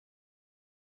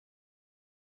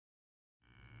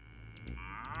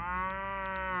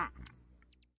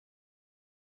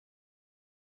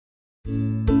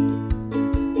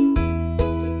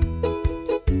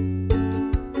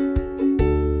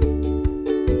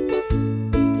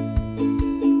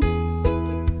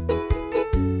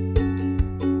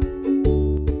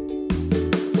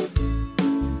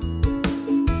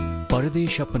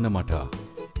Venkateshappanamata,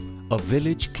 a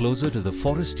village closer to the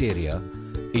forest area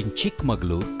in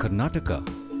Chikmagalur, Karnataka,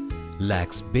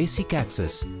 lacks basic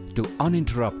access to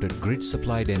uninterrupted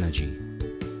grid-supplied energy.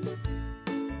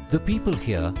 The people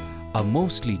here are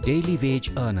mostly daily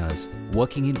wage earners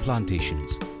working in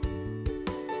plantations.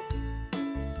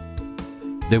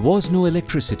 There was no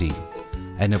electricity,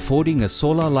 and affording a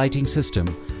solar lighting system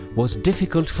was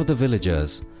difficult for the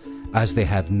villagers as they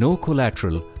have no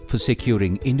collateral for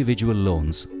securing individual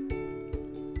loans.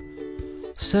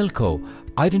 SELCO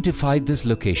identified this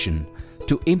location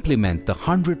to implement the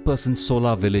 100%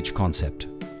 solar village concept.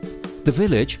 The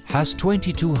village has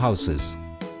 22 houses.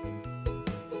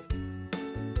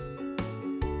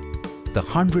 The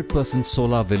 100%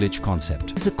 solar village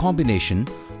concept is a combination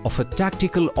of a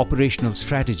tactical operational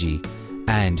strategy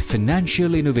and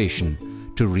financial innovation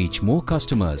to reach more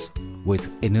customers with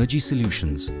energy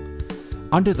solutions.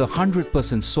 Under the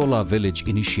 100% Solar Village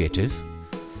initiative,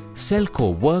 SELCO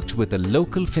worked with a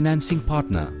local financing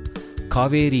partner,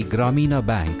 Kaveri Gramina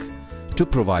Bank, to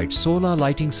provide solar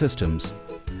lighting systems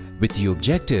with the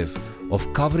objective of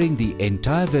covering the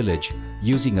entire village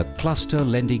using a cluster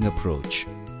lending approach.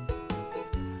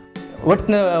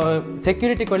 ಒಟ್ಟು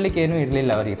security ಕೊಡಲಿಕ್ಕೆ ಏನೂ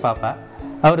ಇರಲಿಲ್ಲ ಅವರಿಗೆ ಪಾಪ.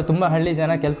 ಅವರು ತುಂಬ ಹಳ್ಳಿ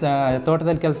ಜನ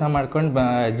ತೋಟದಲ್ಲಿ ಕೆಲಸ ಮಾಡ್ಕೊಂಡು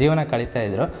ಜೀವನ ಕಳೀತಾ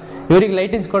ಇದ್ರು. ಇವರಿಗೆ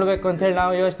ಲೈಟಿಂಗ್ಸ್ ಕೊಡಬೇಕು ಅಂತೇಳಿ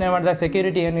ನಾವು ಯೋಚನೆ ಮಾಡಿದಾಗ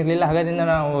ಸೆಕ್ಯೂರಿಟಿ ಏನಿರಲಿಲ್ಲ. ಹಾಗಾದ್ರಿಂದ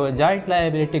ನಾವು ಜಾಯಿಂಟ್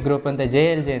ಲಯಬಿಲಿಟಿ ಗ್ರೂಪ್ ಅಂತ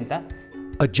JLJ ಅಂತ.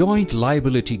 A joint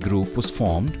liability group was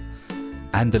formed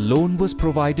and the loan was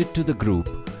provided to the group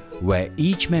where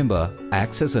each member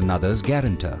acts as another's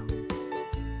guarantor.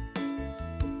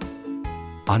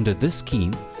 Under this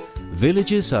scheme,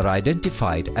 villages are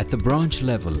identified at the branch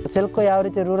level. SELCO ಯಾವ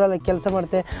ರೀತಿ rural ಕೆಲಸ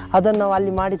ಮಾಡುತ್ತೆ ಅದನ್ನು ನಾವು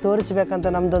ಅಲ್ಲಿ ಮಾಡಿ ತೋರಿಸಬೇಕಂತ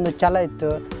ನಮ್ಮದೊಂದು ಛಲ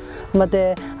ಇತ್ತು. ಮತ್ತು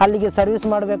ಅಲ್ಲಿಗೆ ಸರ್ವಿಸ್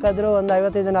ಮಾಡಬೇಕಾದ್ರೂ ಒಂದು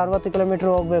 55-60 ಕಿಲೋಮೀಟರ್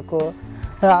ಹೋಗಬೇಕು.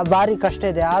 ಭಾರಿ ಕಷ್ಟ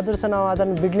ಇದೆ. ಆದರೂ ಸಹ ನಾವು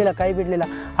ಅದನ್ನು ಬಿಡಲಿಲ್ಲ, ಕೈ ಬಿಡಲಿಲ್ಲ,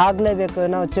 ಆಗಲೇಬೇಕು.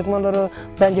 ನಾವು ಚಿಕ್ಕಮಗಳೂರು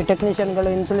ಬ್ರಾಂಚ್ ಟೆಕ್ನಿಷಿಯನ್ಗಳು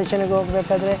ಇನ್ಸುಲೇಷನ್ಗೆ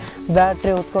ಹೋಗಬೇಕಾದ್ರೆ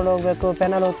ಬ್ಯಾಟ್ರಿ ಹೊತ್ಕೊಂಡು ಹೋಗಬೇಕು,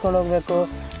 ಪೆನಲ್ ಹೊತ್ಕೊಂಡು ಹೋಗಬೇಕು,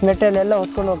 ಮೆಟೀರಿಯಲ್ ಎಲ್ಲ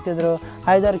ಹೊತ್ಕೊಂಡು ಹೋಗ್ತಿದ್ರು.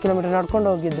 5-6 ಕಿಲೋಮೀಟರ್ ನಡ್ಕೊಂಡು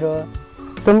ಹೋಗಿದ್ರು.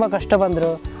 ತುಂಬ ಕಷ್ಟ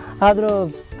ಬಂದರು. ಆದರೂ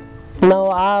ನಾವು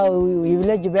ಆ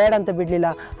ವಿಲೇಜ್ ಬೇಡ ಅಂತ ಬಿಡಲಿಲ್ಲ.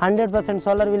 100%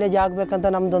 ಸೋಲಾರ್ ವಿಲೇಜ್ ಆಗಬೇಕಂತ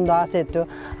ನಮ್ಮದೊಂದು ಆಸೆ ಇತ್ತು.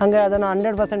 ಹಾಗೆ ಅದನ್ನು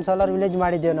 100% ಸೋಲಾರ್ ವಿಲೇಜ್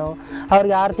ಮಾಡಿದ್ದೇವೆ ನಾವು.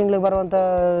 ಅವ್ರಿಗೆ 6 ತಿಂಗಳಿಗೆ ಬರುವಂಥ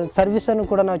ಸರ್ವಿಸನ್ನು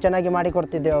ಕೂಡ ನಾವು ಚೆನ್ನಾಗಿ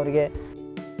ಮಾಡಿಕೊಡ್ತಿದ್ದೇವೆ ಅವರಿಗೆ.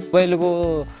 ಮೊಬೈಲ್ಗೂ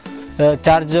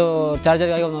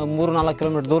ಚಾರ್ಜರ್ಗಾಗಿ ಒಂದು 3-4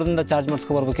 ಕಿಲೋಮೀಟರ್ ದೂರದಿಂದ ಚಾರ್ಜ್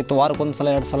ಮಾಡಿಸ್ಕೊಬರ್ಬೇಕಿತ್ತು. ವಾರಕ್ಕೊಂದು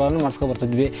ಸಲ 2 ಸಲ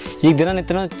ಮಾಡಿಸ್ಕೊಬರ್ತಿದ್ವಿ. ಈಗ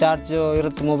ದಿನನಿತ್ಯನೂ ಚಾರ್ಜ್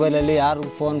ಇರುತ್ತೆ ಮೊಬೈಲಲ್ಲಿ. ಯಾರು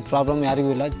ಫೋನ್ ಪ್ರಾಬ್ಲಮ್ ಯಾರಿಗೂ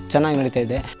ಇಲ್ಲ, ಚೆನ್ನಾಗಿ ನಡೀತಾ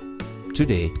ಇದೆ.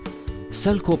 Today,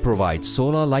 SELCO provides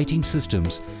solar lighting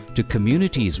systems to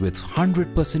communities with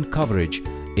 100% coverage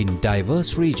in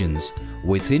diverse regions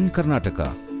within Karnataka,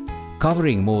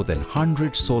 covering more than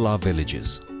 100 solar villages.